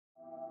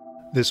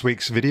This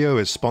week's video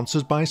is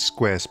sponsored by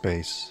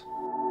Squarespace.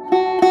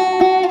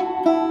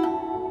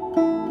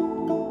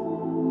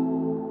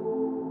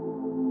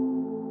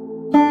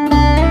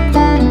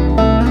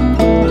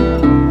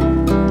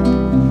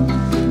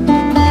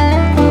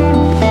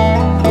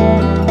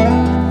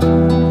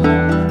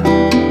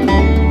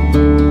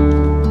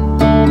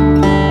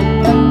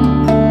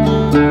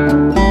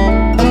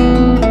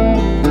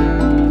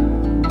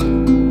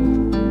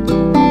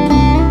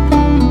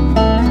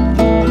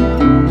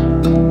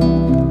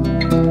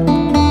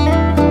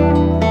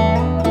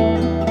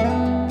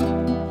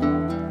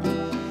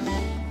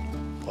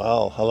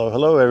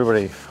 Hello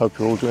everybody, hope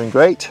you're all doing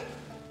great.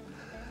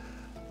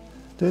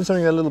 Doing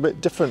something a little bit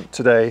different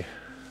today.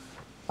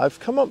 I've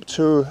come up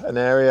to an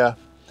area,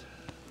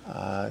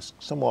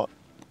 somewhat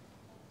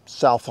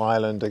South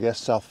Island, I guess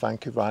South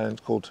Vancouver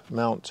Island, called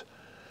Mount,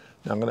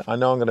 I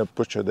know I'm going to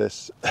butcher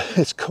this,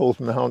 it's called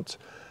Mount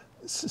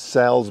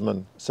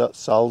Salzman.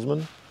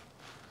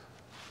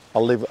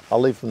 I'll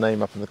leave the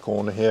name up in the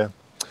corner here.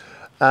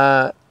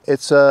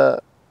 It's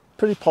a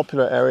pretty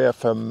popular area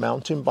for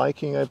mountain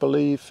biking, I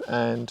believe,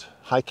 and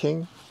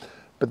hiking,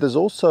 but there's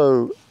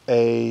also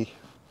an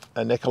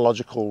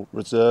ecological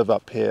reserve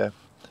up here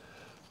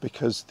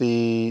because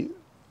the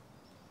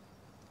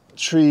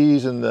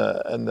trees and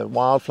the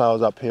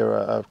wildflowers up here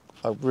are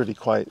really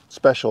quite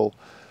special.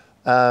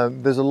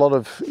 There's a lot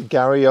of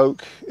Gary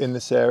oak in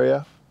this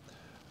area,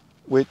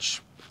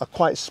 which are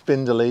quite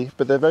spindly,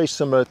 but they're very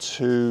similar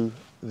to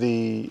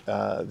the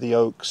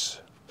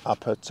oaks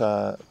up at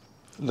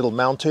Little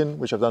Mountain,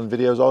 which I've done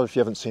videos of. If you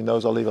haven't seen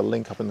those, I'll leave a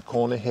link up in the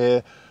corner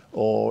here,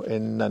 or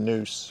in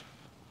Nanu's.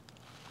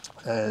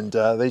 And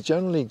they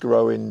generally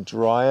grow in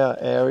drier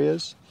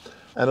areas,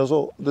 and there's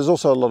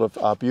also a lot of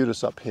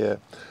arbutus up here.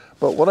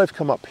 But what I've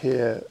come up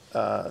here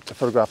to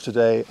photograph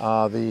today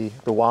are the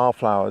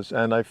wildflowers,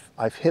 and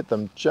I've hit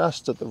them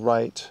just at the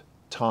right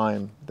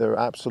time. They're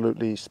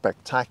absolutely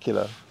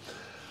spectacular.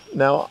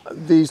 Now,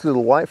 these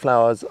little white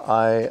flowers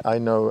I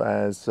know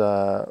as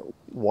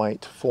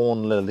white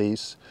fawn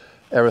lilies.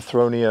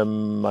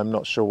 Erythronium, I'm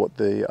not sure what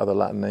the other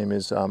Latin name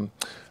is,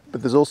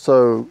 but there's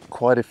also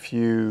quite a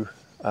few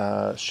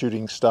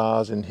shooting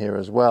stars in here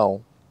as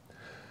well.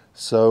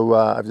 So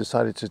I've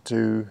decided to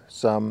do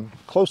some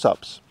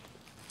close-ups.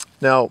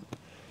 Now,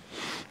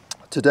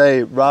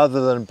 today,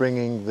 rather than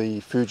bringing the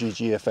Fuji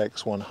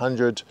GFX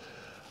 100,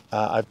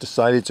 I've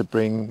decided to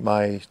bring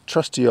my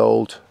trusty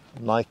old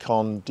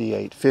Nikon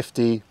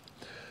D850.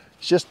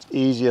 It's just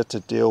easier to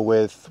deal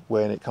with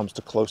when it comes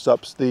to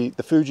close-ups. The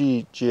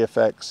Fuji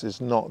GFX is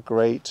not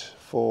great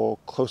for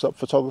close-up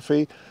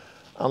photography,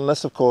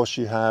 unless of course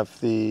you have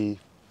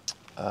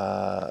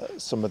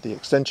some of the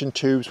extension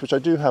tubes, which I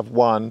do have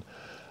one.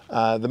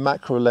 The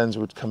macro lens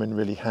would come in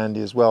really handy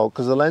as well,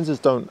 because the lenses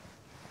don't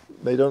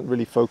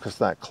really focus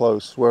that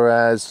close,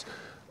 whereas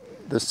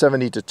the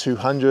 70 to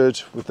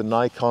 200 with the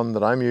Nikon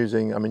that I'm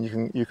using, I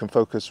mean, you can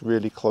focus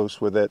really close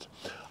with it.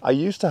 I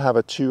used to have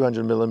a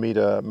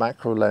 200mm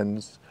macro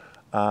lens,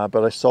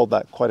 but I sold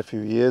that quite a few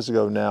years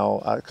ago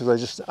now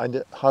because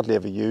I hardly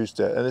ever used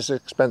it, and it's an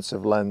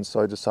expensive lens, so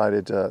I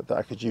decided that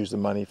I could use the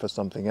money for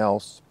something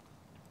else.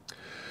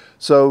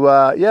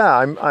 So yeah,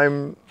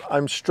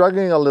 I'm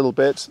struggling a little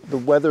bit. The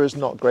weather is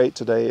not great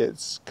today.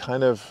 It's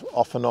kind of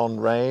off and on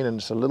rain, and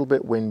it's a little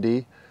bit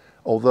windy.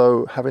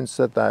 Although, having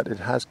said that, it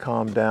has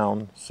calmed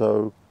down,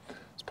 so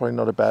it's probably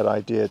not a bad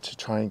idea to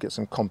try and get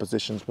some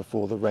compositions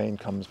before the rain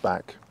comes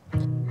back.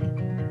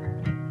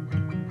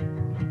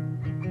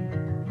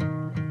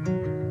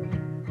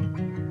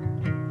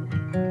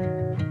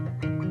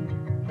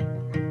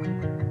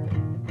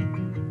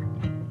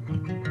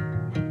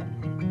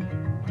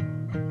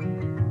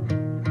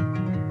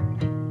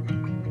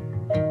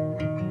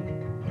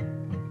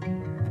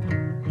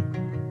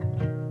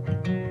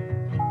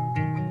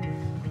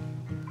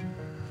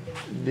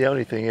 The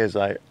only thing is,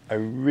 I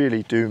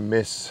really do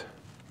miss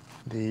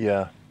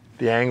the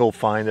angle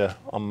finder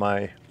on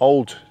my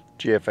old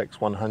GFX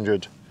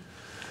 100.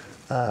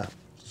 It's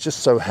just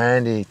so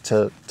handy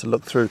to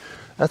look through.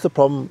 That's the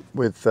problem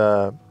with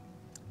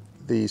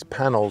these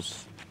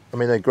panels. I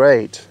mean, they're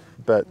great,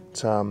 but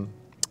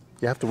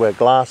you have to wear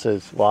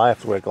glasses. Well, I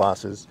have to wear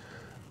glasses,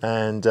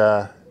 and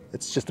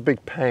it's just a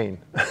big pain.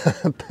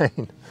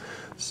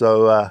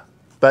 So,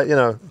 but you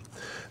know,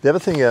 the other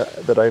thing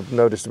that I've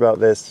noticed about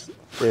this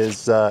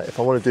is if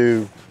I want to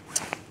do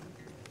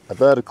a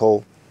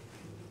vertical,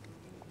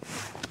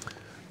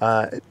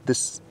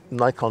 this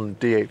Nikon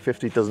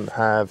D850 doesn't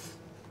have,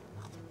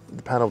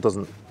 the panel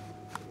doesn't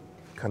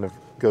kind of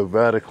go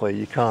vertically.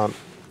 You can't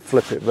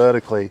flip it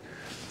vertically,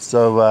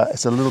 so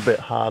it's a little bit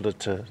harder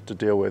to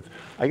deal with.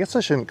 I guess I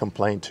shouldn't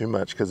complain too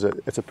much because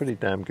it's a pretty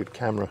damn good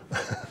camera.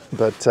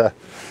 But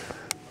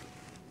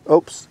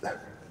oops.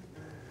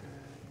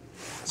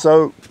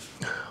 So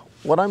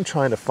what I'm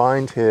trying to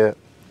find here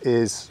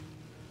is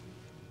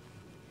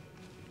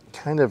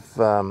kind of,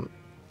 I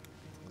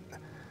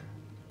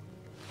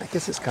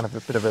guess it's kind of a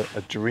bit of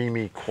a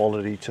dreamy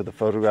quality to the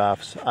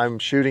photographs. I'm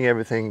shooting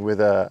everything with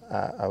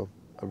a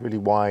a really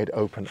wide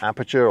open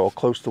aperture, or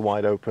close to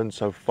wide open,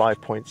 so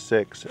 5.6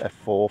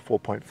 f4,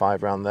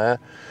 4.5 around there.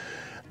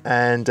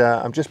 And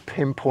I'm just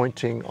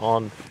pinpointing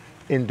on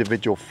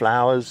individual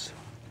flowers,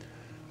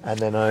 and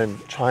then I'm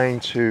trying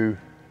to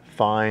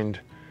find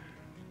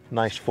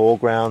nice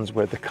foregrounds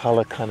where the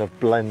color kind of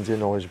blends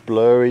in or is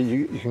blurry.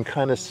 You can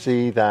kind of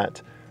see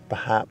that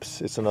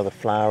perhaps it's another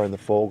flower in the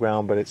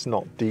foreground, but it's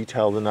not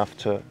detailed enough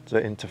to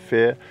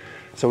interfere.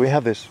 So we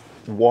have this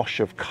wash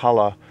of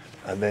color,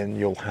 and then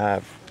you'll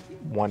have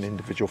one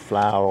individual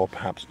flower, or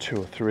perhaps two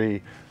or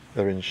three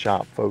that are in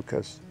sharp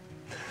focus.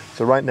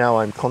 So right now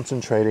I'm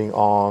concentrating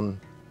on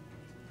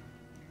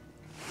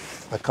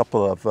a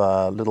couple of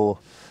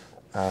little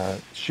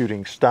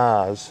shooting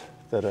stars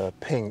that are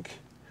pink,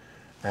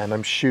 and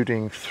I'm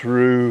shooting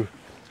through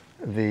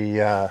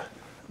the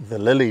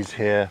lilies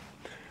here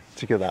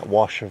to get that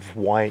wash of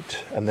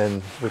white, and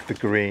then with the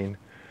green.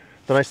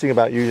 The nice thing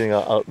about using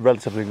a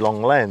relatively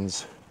long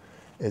lens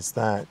is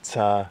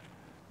that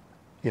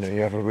you know,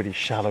 you have a really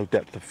shallow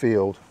depth of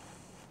field.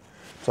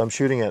 So I'm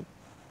shooting at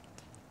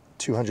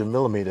 200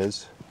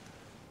 millimeters,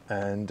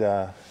 and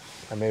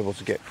I'm able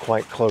to get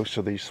quite close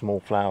to these small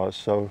flowers.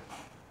 So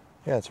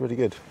yeah, it's really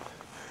good.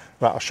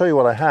 Right, I'll show you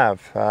what I have,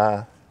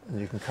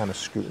 and you can kind of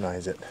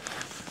scrutinize it.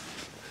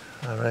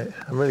 All right,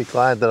 I'm really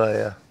glad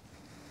that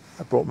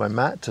I brought my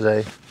mat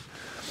today.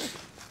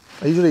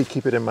 I usually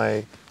keep it in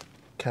my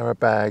camera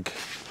bag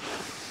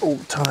all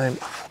the time.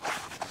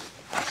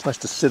 It's nice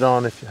to sit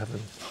on if you're having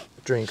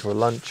a drink or a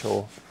lunch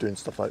or doing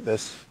stuff like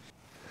this.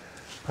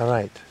 All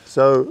right,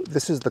 so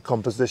this is the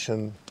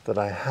composition that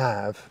I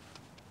have,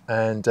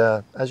 and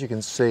as you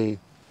can see,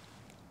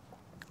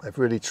 I've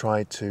really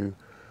tried to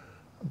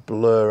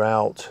blur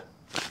out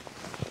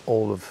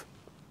all of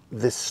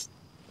this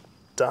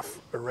stuff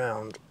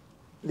around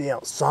the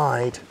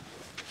outside,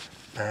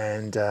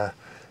 and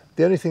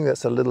the only thing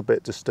that's a little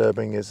bit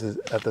disturbing is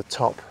at the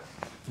top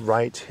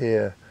right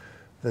here,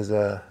 there's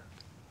a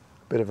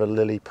bit of a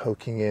lily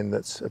poking in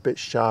that's a bit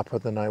sharper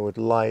than I would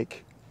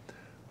like.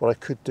 What I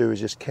could do is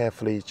just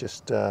carefully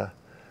just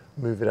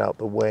move it out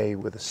the way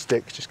with a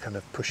stick, just kind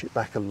of push it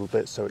back a little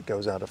bit so it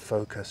goes out of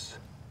focus.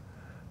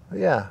 But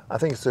yeah, I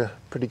think it's a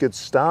pretty good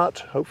start.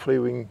 Hopefully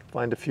we can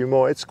find a few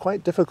more. It's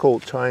quite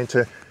difficult trying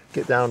to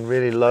get down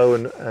really low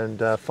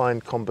and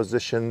find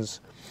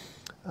compositions,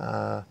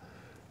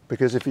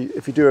 because if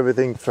you do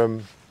everything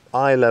from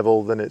eye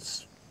level, then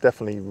it's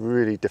definitely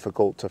really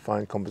difficult to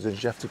find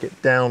compositions. You have to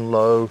get down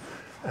low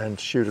and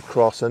shoot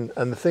across. And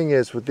the thing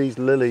is, with these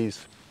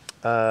lilies,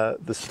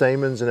 the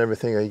stamens and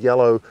everything are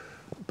yellow,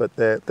 but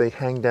they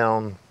hang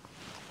down,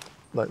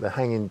 like they're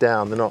hanging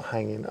down, they're not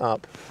hanging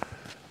up,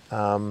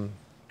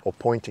 or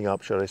pointing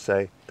up, should I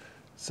say.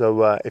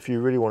 So if you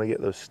really want to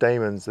get those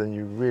stamens, then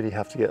you really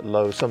have to get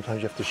low.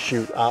 Sometimes you have to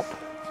shoot up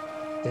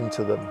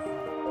into them.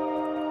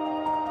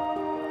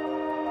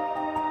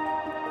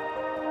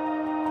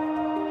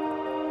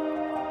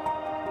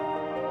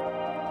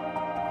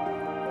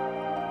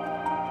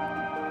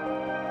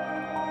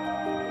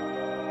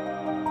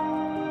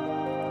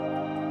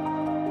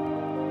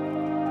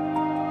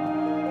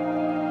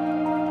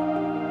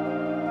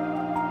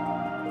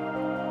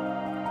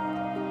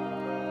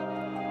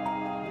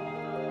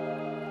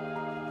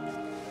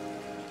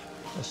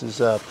 This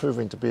is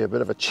proving to be a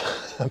bit of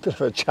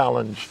a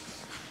challenge.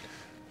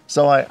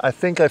 So I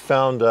think I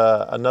found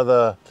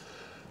another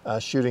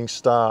shooting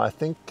star. I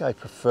think I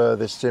prefer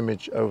this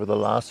image over the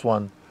last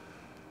one.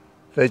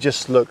 They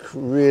just look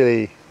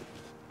really,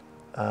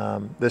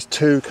 there's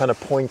two kind of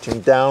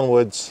pointing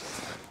downwards,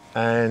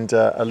 and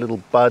a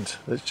little bud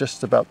that's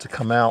just about to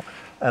come out.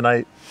 And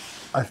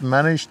I've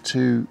managed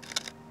to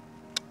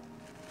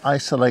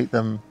isolate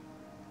them,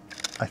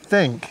 I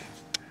think,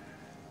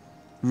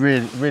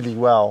 really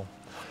well.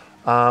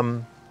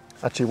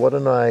 Actually, why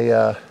don't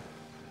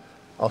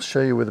I'll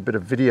show you with a bit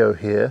of video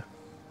here.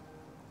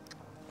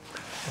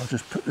 I'll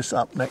just put this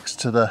up next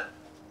to the,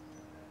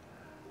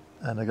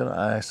 and I got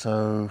an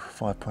ISO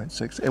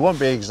 5.6. It won't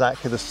be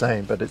exactly the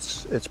same, but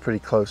it's pretty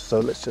close. So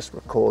let's just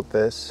record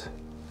this.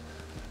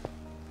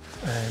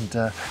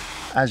 And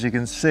as you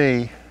can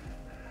see,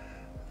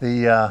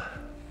 there's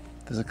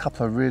a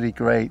couple of really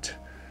great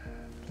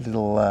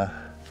little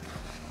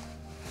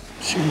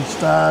shooting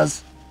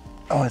stars.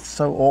 Oh, it's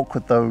so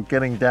awkward though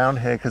getting down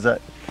here, because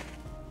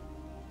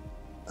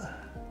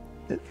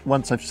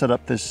once I've set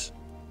up this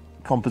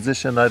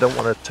composition, I don't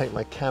want to take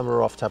my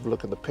camera off to have a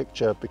look at the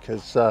picture,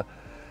 because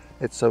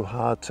it's so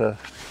hard to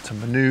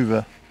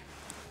maneuver.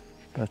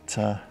 But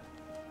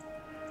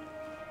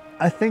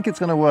I think it's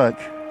going to work.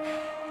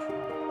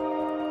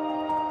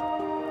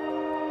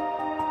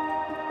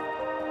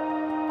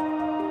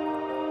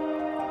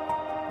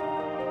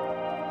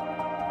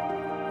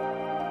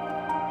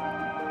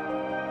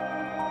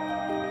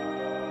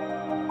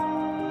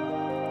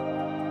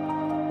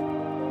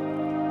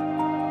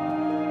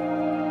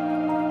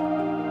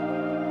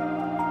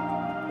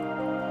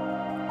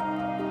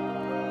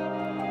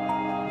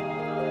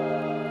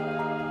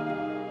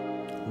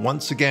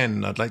 Once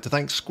again, I'd like to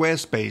thank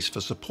Squarespace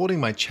for supporting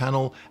my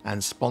channel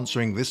and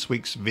sponsoring this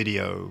week's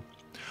video.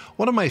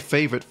 One of my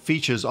favorite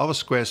features of a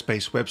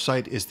Squarespace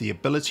website is the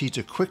ability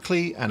to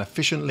quickly and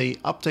efficiently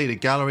update a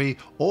gallery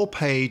or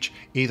page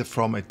either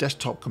from a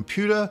desktop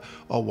computer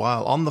or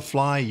while on the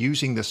fly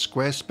using the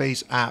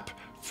Squarespace app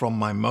from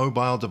my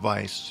mobile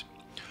device.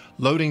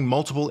 Loading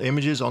multiple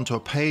images onto a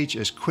page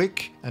is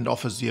quick and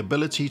offers the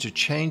ability to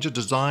change a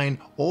design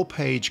or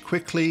page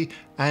quickly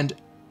and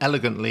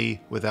elegantly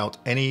without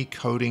any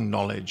coding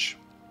knowledge.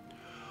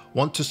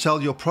 Want to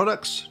sell your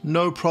products?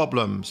 No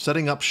problem.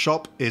 Setting up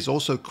shop is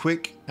also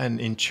quick and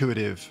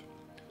intuitive.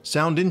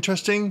 Sound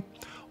interesting?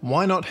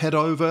 Why not head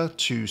over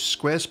to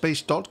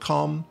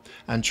squarespace.com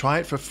and try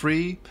it for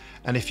free?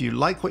 And if you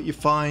like what you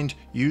find,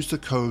 use the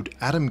code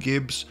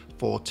AdamGibbs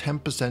for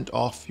 10%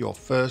 off your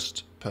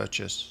first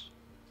purchase.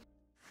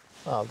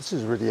 Oh, this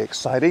is really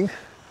exciting.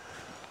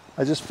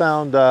 I just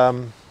found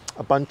a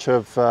bunch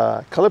of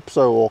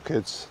calypso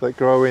orchids that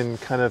grow in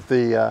kind of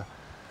the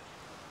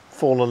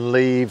fallen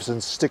leaves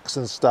and sticks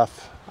and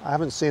stuff. I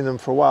haven't seen them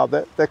for a while.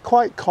 They're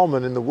quite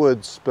common in the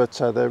woods, but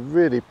they're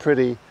really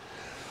pretty.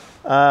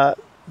 They're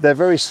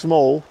very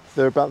small.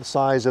 They're about the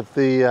size of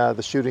the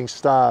shooting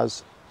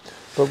stars.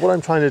 But what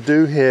I'm trying to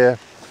do here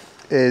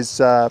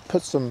is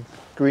put some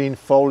green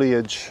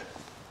foliage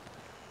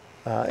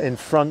in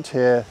front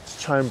here to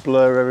try and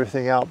blur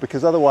everything out,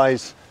 because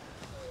otherwise,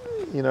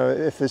 you know,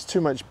 if there's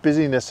too much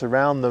busyness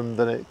around them,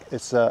 then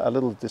it's a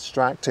little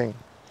distracting.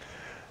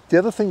 The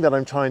other thing that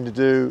I'm trying to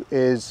do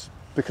is,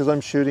 because I'm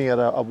shooting at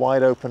a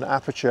wide open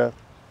aperture,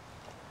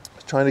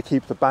 trying to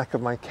keep the back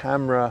of my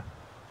camera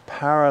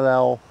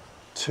parallel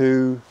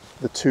to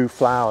the two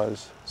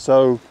flowers.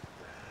 So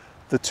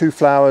the two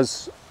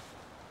flowers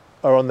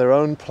are on their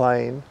own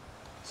plane.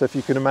 So if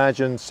you can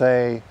imagine,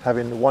 say,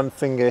 having one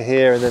finger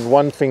here and then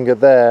one finger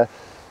there,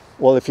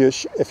 well, if you're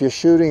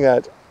shooting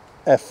at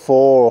f4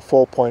 or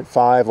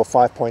 4.5 or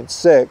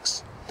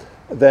 5.6,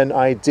 then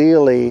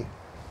ideally,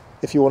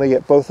 if you want to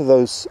get both of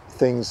those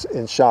things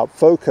in sharp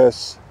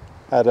focus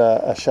at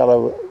a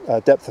shallow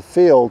depth of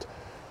field,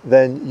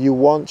 then you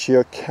want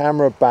your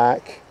camera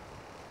back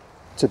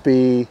to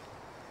be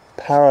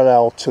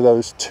parallel to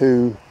those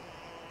two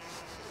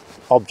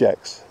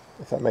objects,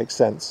 if that makes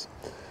sense.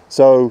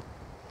 So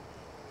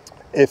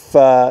if,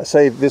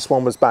 say, this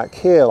one was back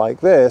here like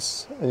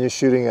this, and you're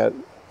shooting at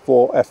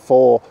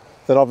f4,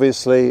 then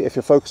obviously if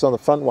you're focused on the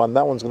front one,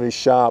 that one's going to be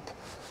sharp,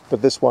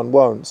 but this one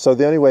won't. So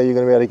the only way you're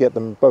going to be able to get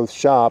them both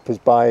sharp is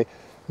by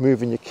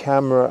moving your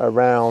camera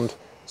around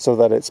so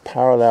that it's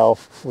parallel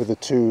with the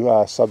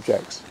two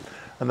subjects.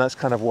 And that's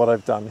kind of what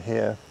I've done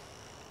here.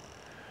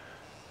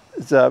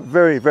 It's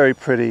very, very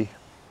pretty.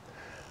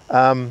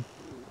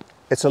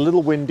 It's a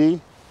little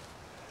windy,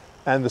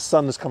 and the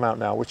sun has come out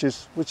now, which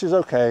is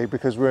okay,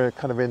 because we're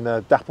kind of in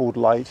the dappled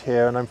light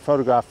here, and I'm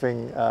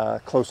photographing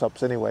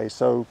close-ups anyway,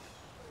 so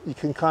you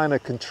can kind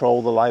of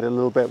control the light a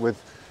little bit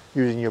with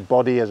using your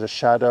body as a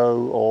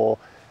shadow, or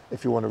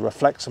if you want to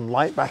reflect some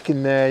light back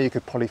in there, you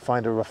could probably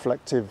find a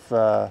reflective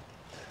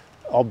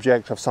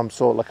object of some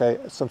sort, like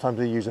sometimes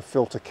they use a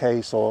filter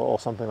case or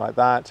something like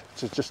that,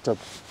 just to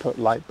put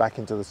light back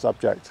into the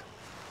subject.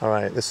 All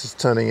right, this is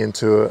turning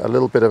into a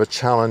little bit of a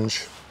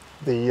challenge.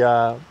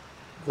 The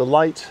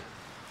light,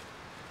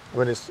 I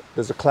mean,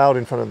 there's a cloud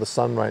in front of the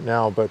sun right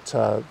now, but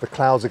the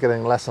clouds are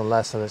getting less and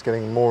less, and it's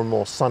getting more and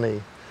more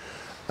sunny,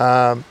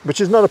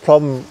 which is not a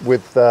problem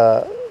with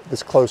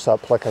this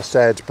close-up, like I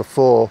said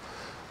before,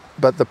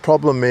 but the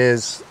problem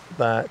is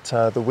that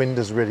the wind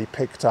has really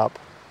picked up.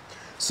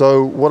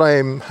 So what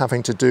I'm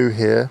having to do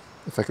here,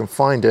 if I can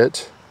find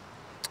it,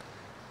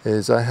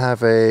 is I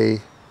have a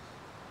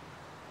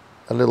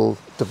little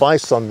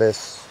device on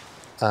this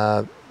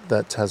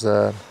that has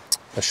a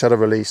shutter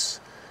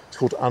release. It's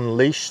called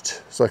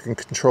Unleashed, so I can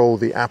control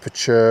the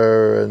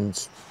aperture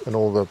and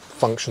all the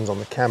functions on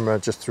the camera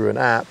just through an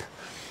app.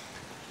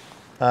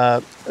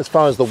 As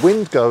far as the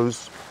wind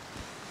goes,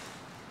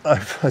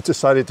 I've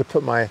decided to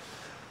put my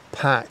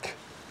pack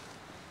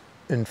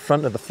in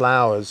front of the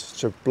flowers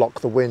to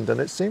block the wind, and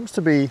it seems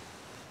to be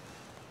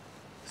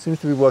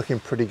working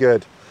pretty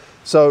good.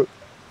 So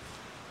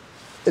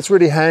it's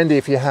really handy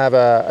if you have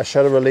a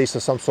shutter release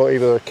of some sort,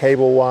 either a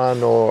cable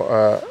one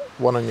or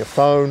one on your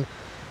phone,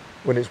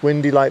 when it's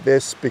windy like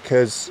this,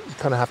 because you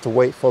kind of have to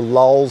wait for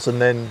lulls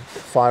and then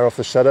fire off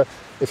the shutter.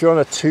 If you're on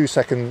a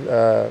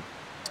 2-second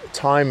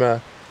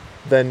timer,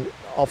 then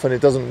often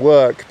it doesn't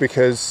work,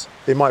 because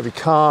it might be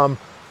calm,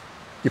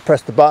 you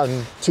press the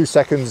button, 2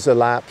 seconds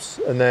elapse,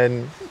 and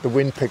then the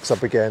wind picks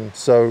up again.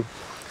 So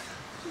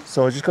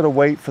I just got to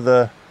wait for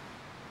the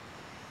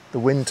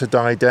wind to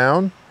die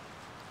down,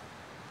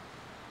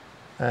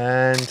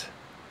 and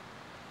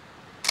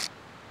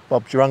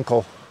Bob's your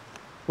uncle.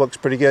 Works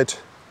pretty good.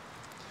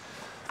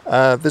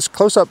 This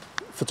close-up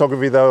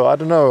photography, though, I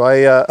don't know.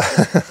 I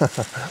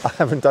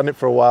haven't done it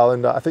for a while,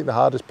 and I think the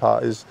hardest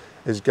part is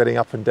getting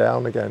up and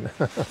down again.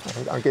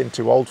 I'm getting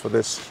too old for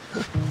this.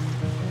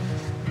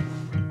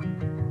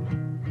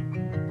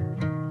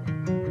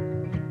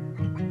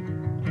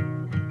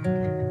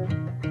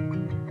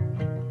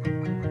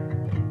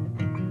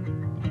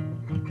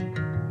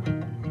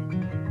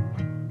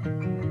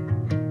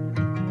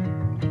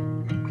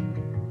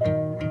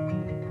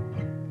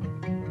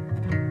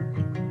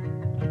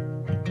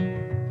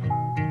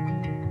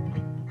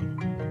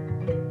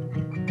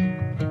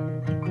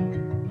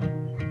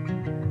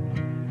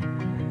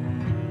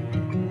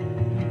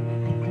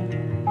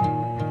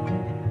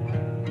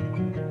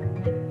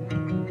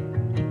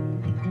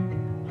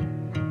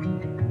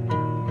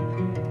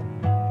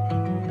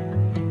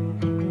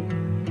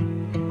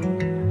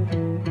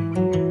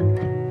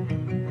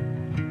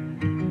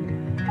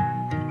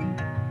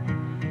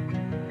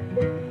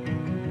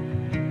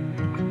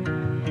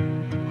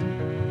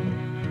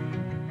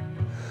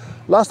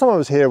 Last time I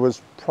was here was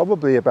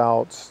probably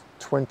about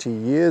 20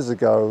 years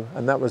ago,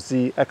 and that was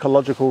the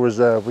Ecological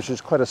Reserve, which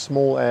is quite a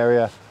small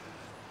area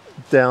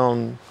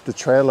down the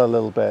trail a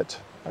little bit.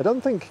 I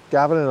don't think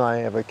Gavin and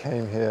I ever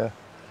came here.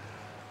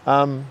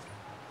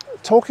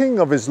 Talking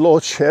of his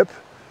lordship,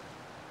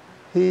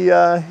 he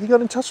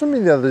got in touch with me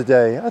the other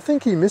day. I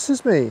think he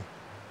misses me,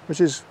 which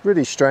is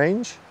really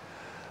strange.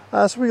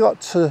 So we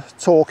got to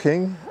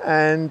talking,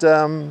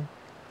 and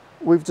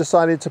we've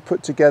decided to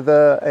put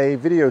together a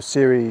video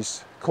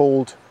series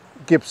called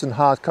Gibbs and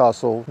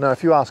Hardcastle. Now,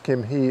 if you ask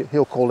him,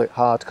 he'll call it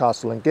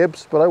Hardcastle and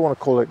Gibbs, but I want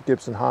to call it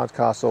Gibbs and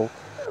Hardcastle.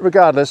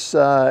 Regardless,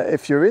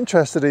 if you're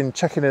interested in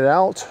checking it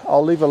out,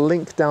 I'll leave a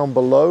link down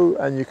below,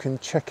 and you can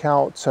check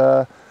out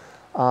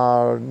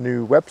our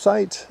new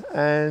website,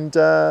 and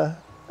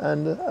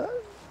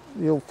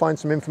you'll find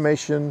some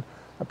information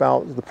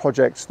about the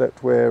projects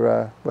that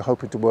we're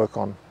hoping to work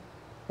on.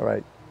 All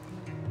right.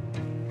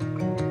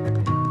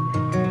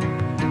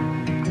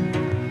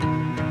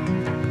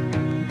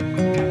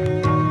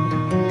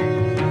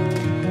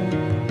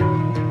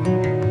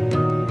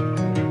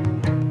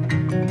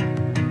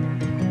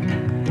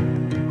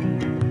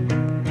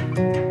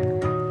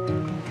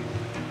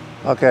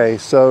 Okay,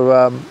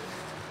 so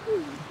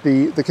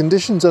the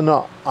conditions are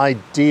not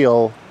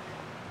ideal,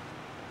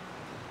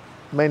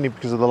 mainly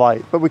because of the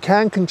light, but we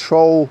can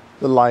control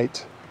the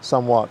light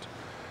somewhat.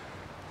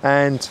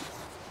 And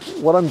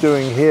what I'm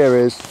doing here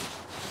is,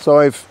 so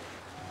I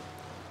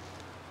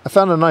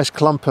found a nice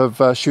clump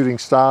of shooting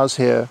stars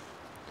here,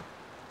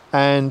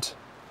 and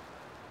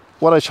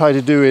what I try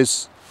to do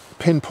is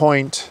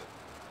pinpoint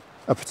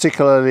a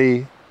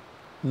particularly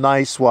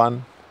nice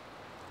one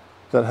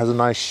that has a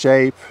nice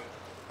shape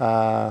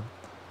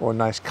or a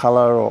nice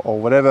color or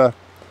whatever,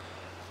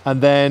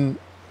 and then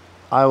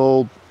I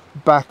will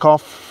back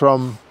off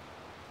from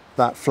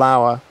that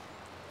flower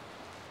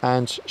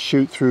and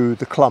shoot through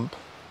the clump.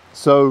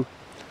 So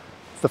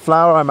the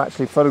flower I'm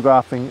actually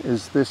photographing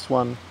is this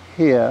one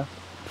here,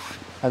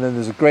 and then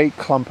there's a great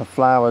clump of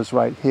flowers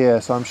right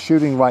here, so I'm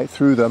shooting right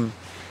through them.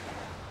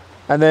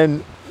 And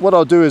then what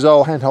I'll do is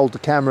I'll handhold the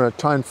camera,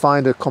 try and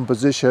find a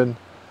composition,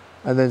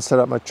 and then set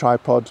up my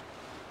tripod.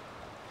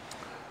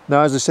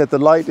 Now, as I said, the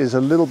light is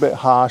a little bit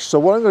harsh, so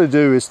what I'm going to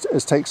do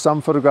is take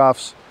some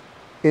photographs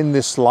in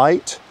this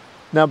light.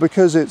 Now,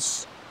 because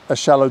it's a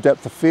shallow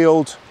depth of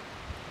field,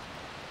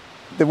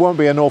 there won't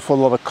be an awful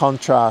lot of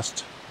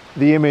contrast.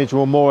 The image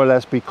will more or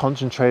less be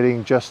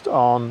concentrating just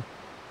on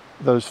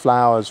those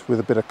flowers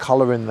with a bit of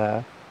color in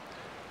there.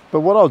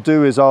 But what I'll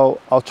do is I'll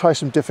try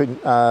some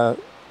different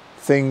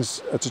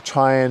things to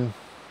try and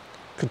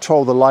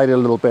control the light a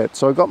little bit.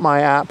 So I've got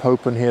my app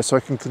open here, so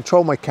I can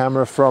control my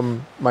camera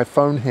from my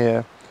phone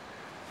here.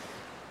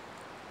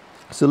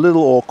 It's a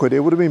little awkward. It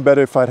would have been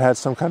better if I'd had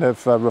some kind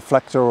of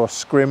reflector or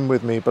scrim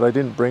with me, but I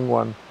didn't bring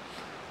one.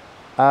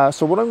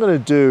 So what I'm going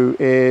to do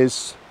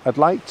is I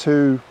like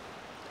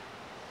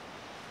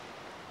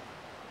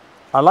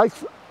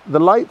the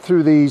light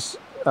through these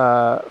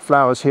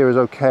flowers here is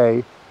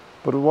okay,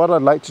 but what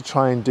I'd like to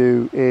try and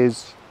do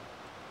is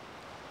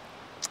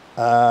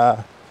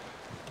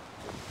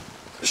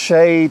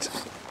shade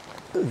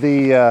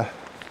the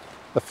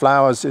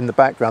flowers in the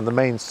background, the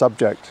main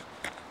subject.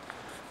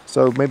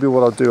 So maybe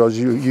what I'll do is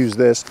use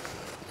this.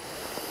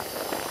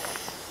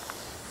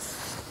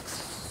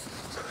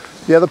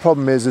 The other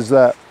problem is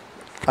that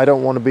I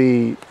don't want to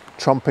be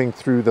trumping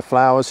through the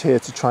flowers here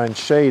to try and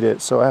shade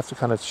it, so I have to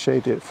kind of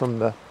shade it from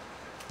the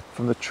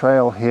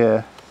trail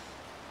here,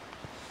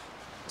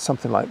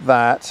 something like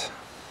that.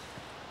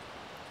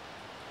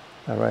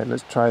 All right,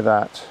 let's try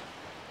that.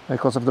 And of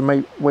course, I have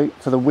to wait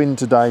for the wind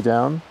to die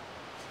down.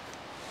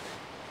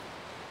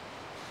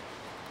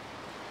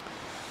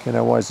 Okay,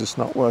 now why is this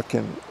not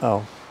working?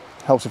 Oh,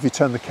 helps if you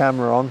turn the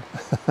camera on.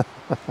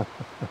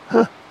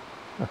 I've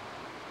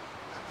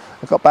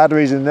got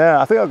batteries in there.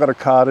 I think I've got a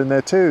card in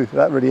there too.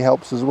 That really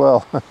helps as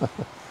well.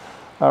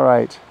 All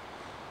right,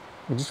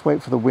 we'll just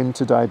wait for the wind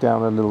to die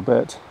down a little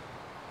bit.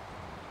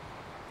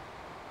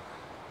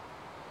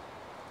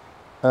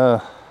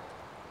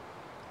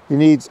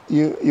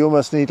 You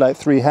almost need like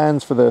 3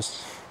 hands for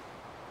this.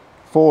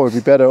 4 would be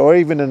better, or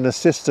even an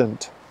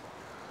assistant.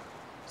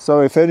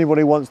 So if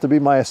anybody wants to be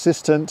my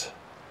assistant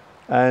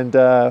and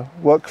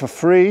work for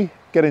free,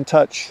 get in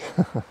touch.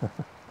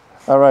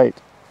 All right.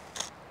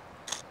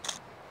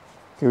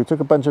 Okay, we took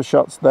a bunch of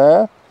shots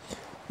there.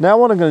 Now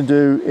what I'm going to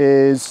do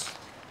is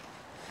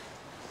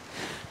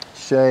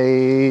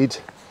shade.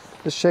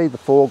 Just shade the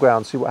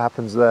foreground, see what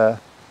happens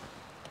there.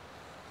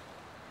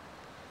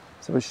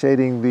 So we're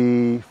shading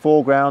the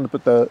foreground,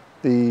 but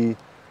the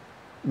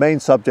main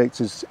subject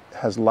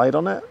has light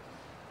on it.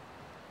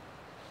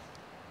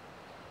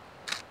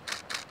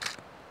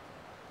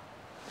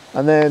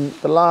 And then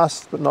the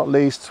last but not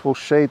least, we'll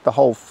shade the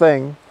whole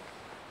thing.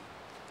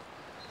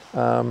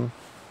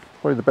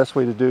 Probably the best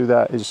way to do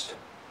that is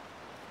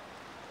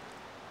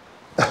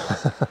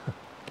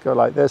go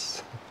like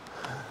this.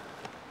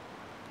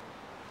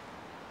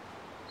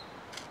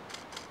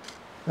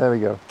 There we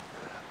go.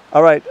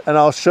 All right, and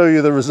I'll show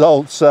you the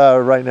results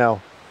right now.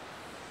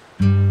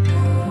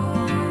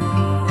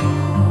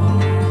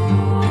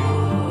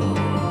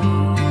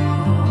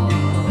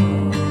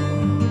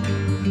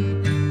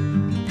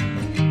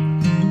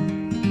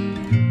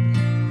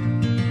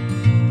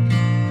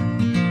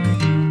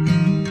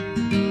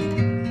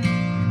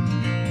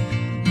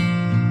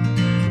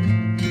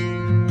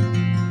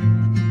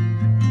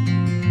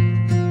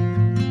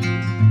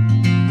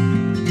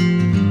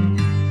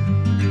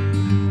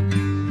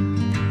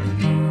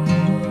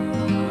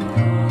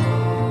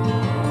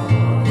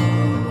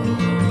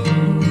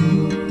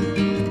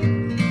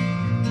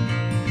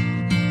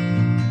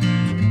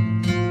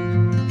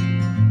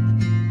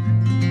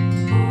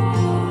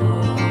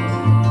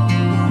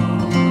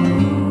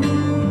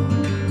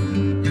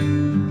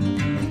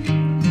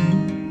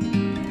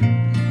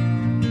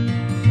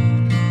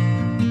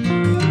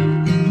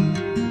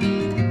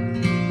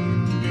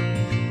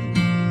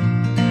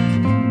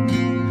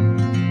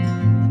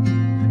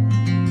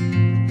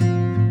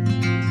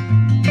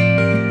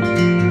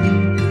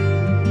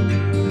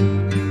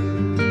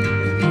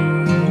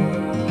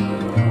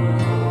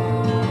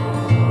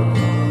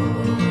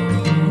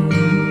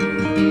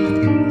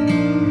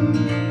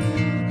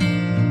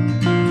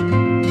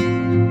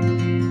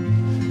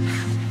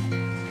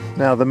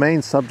 the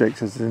main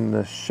subject is in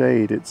the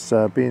shade. It's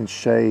being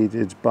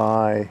shaded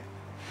by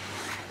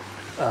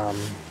a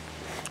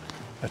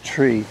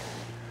tree,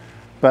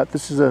 but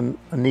this is a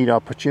neat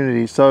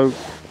opportunity. So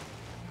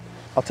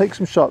I'll take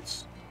some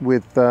shots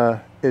with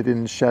it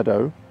in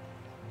shadow,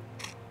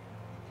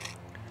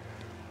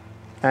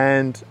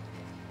 and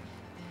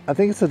I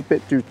think it's a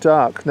bit too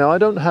dark. Now I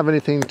don't have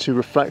anything to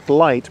reflect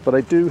light, but I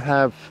do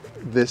have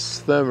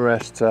this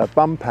Thermarest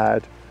bum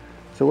pad.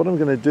 So what I'm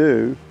going to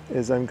do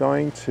is I'm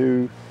going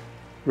to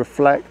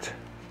reflect.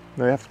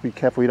 Now you have to be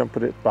careful you don't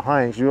put it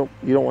behind, because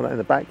you don't want it in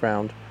the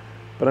background,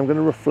 but I'm going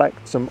to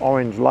reflect some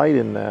orange light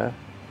in there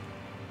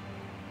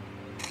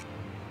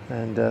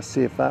and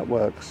see if that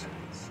works.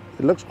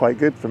 It looks quite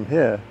good from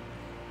here.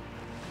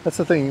 That's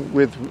the thing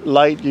with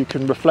light, you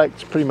can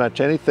reflect pretty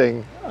much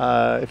anything.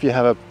 If you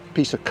have a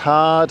piece of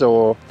card,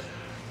 or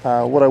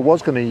what I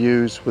was going to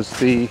use was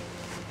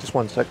just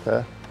one sec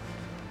there.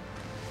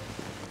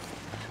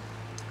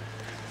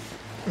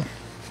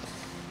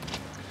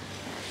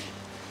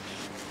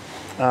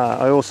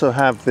 I also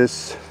have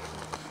this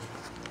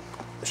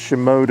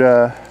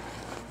Shimoda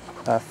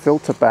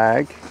filter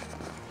bag.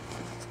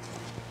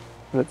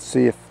 Let's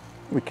see if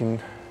we can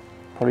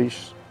probably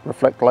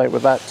reflect light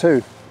with that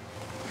too.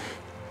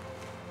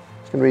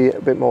 It's going to be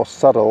a bit more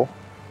subtle.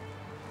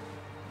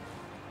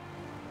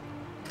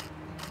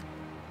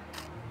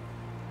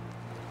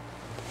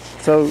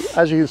 So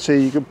as you can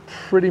see, you can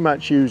pretty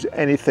much use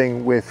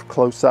anything with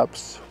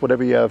close-ups.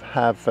 Whatever you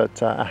have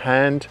at a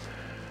hand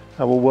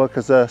will work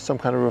as some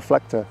kind of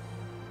reflector,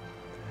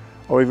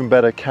 or even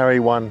better, carry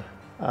one,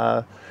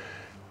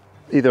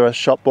 either a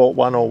shop bought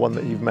one or one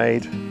that you've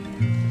made.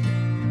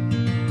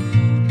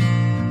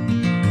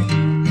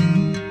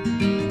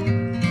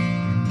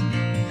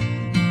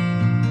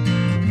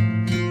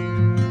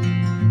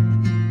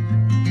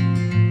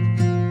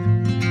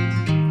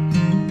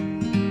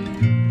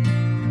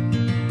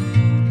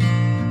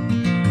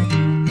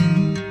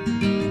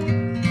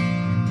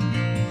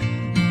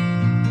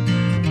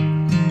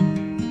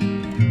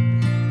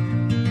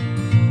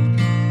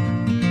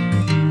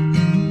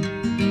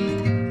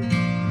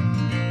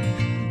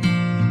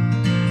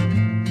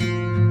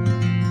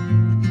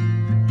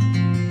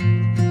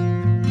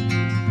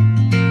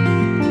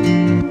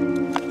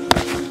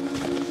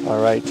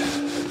 Alright,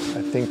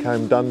 I think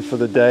I'm done for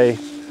the day.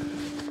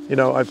 You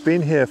know, I've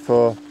been here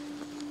for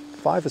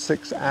 5 or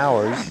 6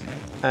 hours,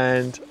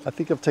 and I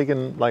think I've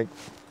taken like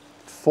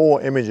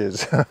 4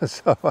 images.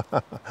 So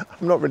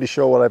I'm not really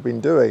sure what I've been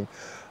doing.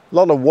 A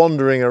lot of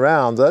wandering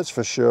around, that's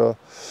for sure.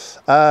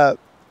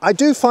 I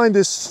do find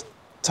this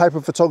type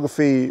of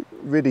photography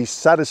really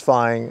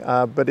satisfying,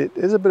 but it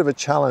is a bit of a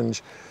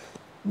challenge.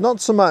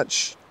 Not so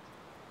much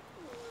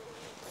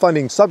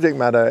finding subject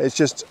matter, it's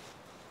just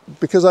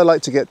because I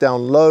like to get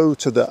down low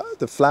to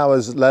the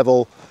flowers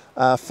level,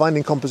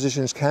 finding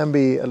compositions can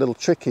be a little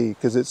tricky,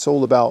 because it's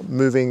all about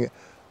moving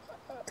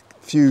a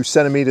few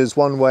centimeters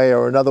one way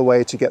or another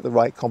way to get the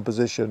right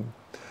composition.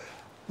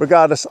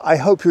 Regardless, I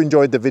hope you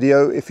enjoyed the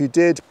video. If you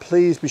did,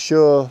 please be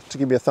sure to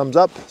give me a thumbs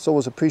up. It's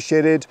always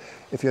appreciated.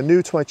 If you're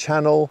new to my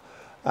channel,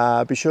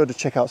 be sure to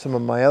check out some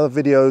of my other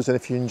videos, and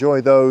if you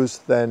enjoy those,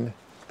 then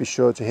be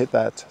sure to hit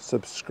that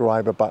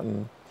subscriber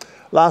button.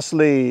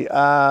 Lastly,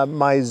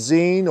 my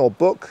zine or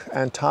book,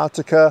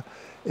 Antarctica,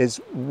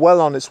 is well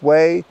on its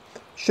way.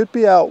 Should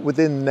be out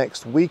within the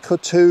next week or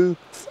 2.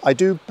 I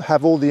do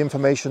have all the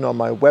information on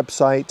my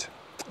website,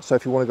 so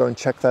if you want to go and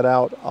check that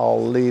out,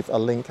 I'll leave a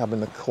link up in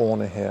the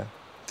corner here.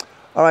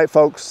 All right,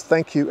 folks,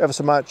 thank you ever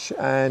so much,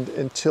 and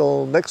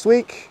until next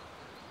week,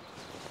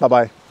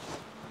 bye-bye.